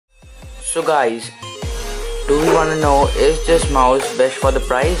So guys, do we want to know, is this mouse best for the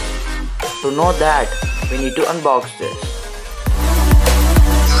price? To know that, we need to unbox this.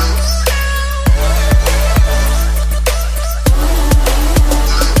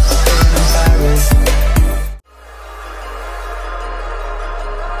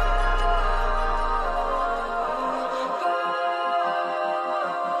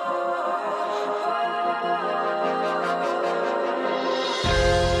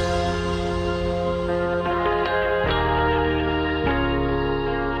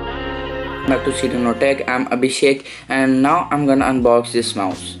 Back to Tech. I'm Abhishek and now I'm gonna unbox this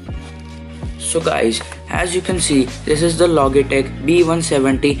mouse. So guys, as you can see, this is the Logitech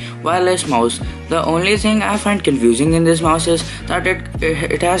B170 wireless mouse. The only thing I find confusing in this mouse is that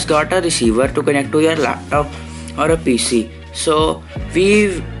it has got a receiver to connect to your laptop or a PC. So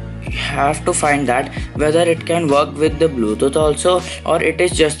we have to find that whether it can work with the Bluetooth also or it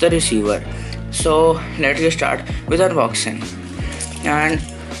is just the receiver. So let's get started with unboxing. And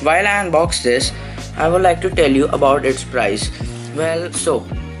while I unbox this, I would like to tell you about its price. Well, so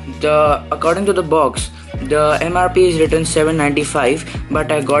according to the box, the MRP is written 795,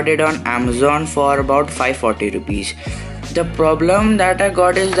 but I got it on Amazon for about 540 rupees. The problem that I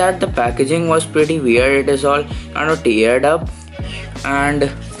got is that the packaging was pretty weird. It is all kind of teared up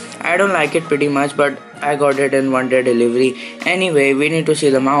and I don't like it pretty much, but I got it in one-day delivery. Anyway, we need to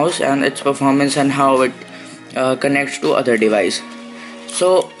see the mouse and its performance and how it connects to other device.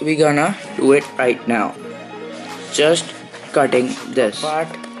 So we're gonna do it right now. Just cutting this part.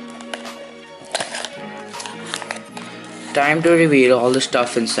 Time to reveal all the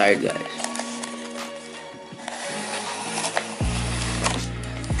stuff inside, guys.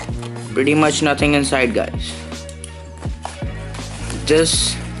 Pretty much nothing inside, guys.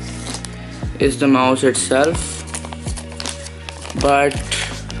 This is the mouse itself, but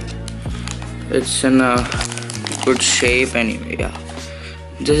it's in a good shape anyway. Yeah.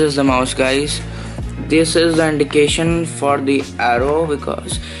 This is the mouse, guys. This is the indication for the arrow,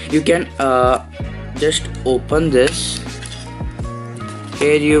 because you can just open this.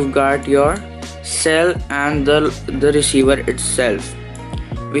 Here you've got your cell and the receiver itself,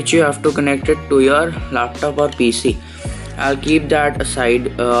 which you have to connect it to your laptop or PC. I'll keep that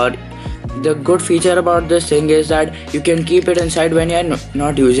aside. The good feature about this thing is that you can keep it inside when you're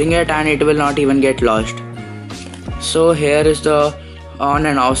not using it and it will not even get lost. So here is the on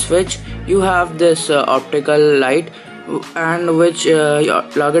and off switch. You have this optical light, and which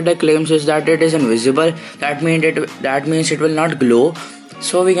Logitech claims is that it is invisible. That means it will not glow.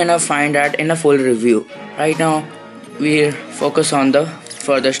 So we're gonna find that in a full review. Right now we'll focus on the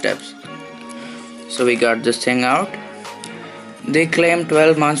further steps. So we got this thing out. They claim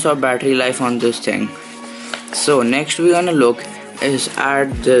 12 months of battery life on this thing. So next we're gonna look is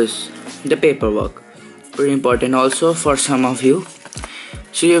at the paperwork. Pretty important also for some of you.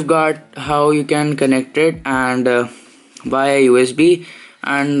 So you've got how you can connect it and via USB,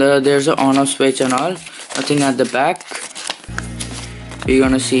 and there's an on off switch and all. Nothing at the back. You're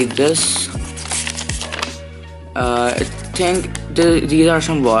gonna see this. I think these are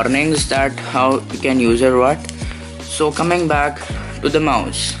some warnings that how you can use it or what. So coming back to the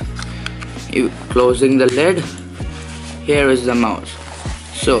mouse, you closing the lid. Here is the mouse.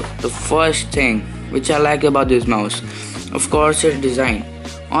 So the first thing which I like about this mouse, of course, its design.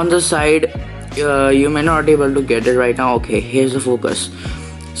 On the side, you may not be able to get it right now. Okay, here's the focus.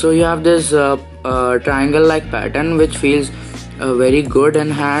 So you have this triangle like pattern which feels very good in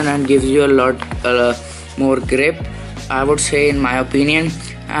hand and gives you a lot more grip, I would say, in my opinion.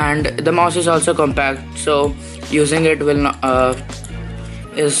 And the mouse is also compact, so using it will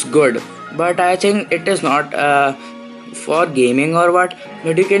is good. But I think it is not for gaming or what,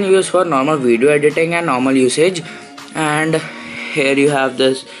 but you can use for normal video editing and normal usage. And here you have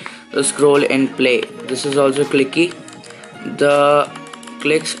the scroll in play. This is also clicky. The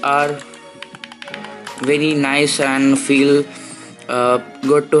clicks are very nice and feel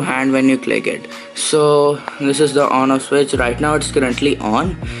good to hand when you click it. So this is the on off switch. Right now it's currently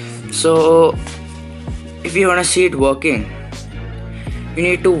on. So if you want to see it working, you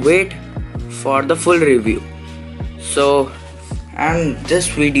need to wait for the full review. So, and this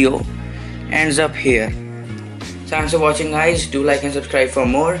video ends up here. Thanks for watching, guys. Do like and subscribe for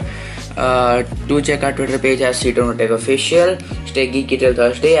more. Do check our Twitter page as Tech Official. Stay geeky till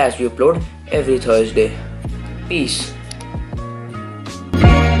Thursday, as we upload every Thursday. Peace.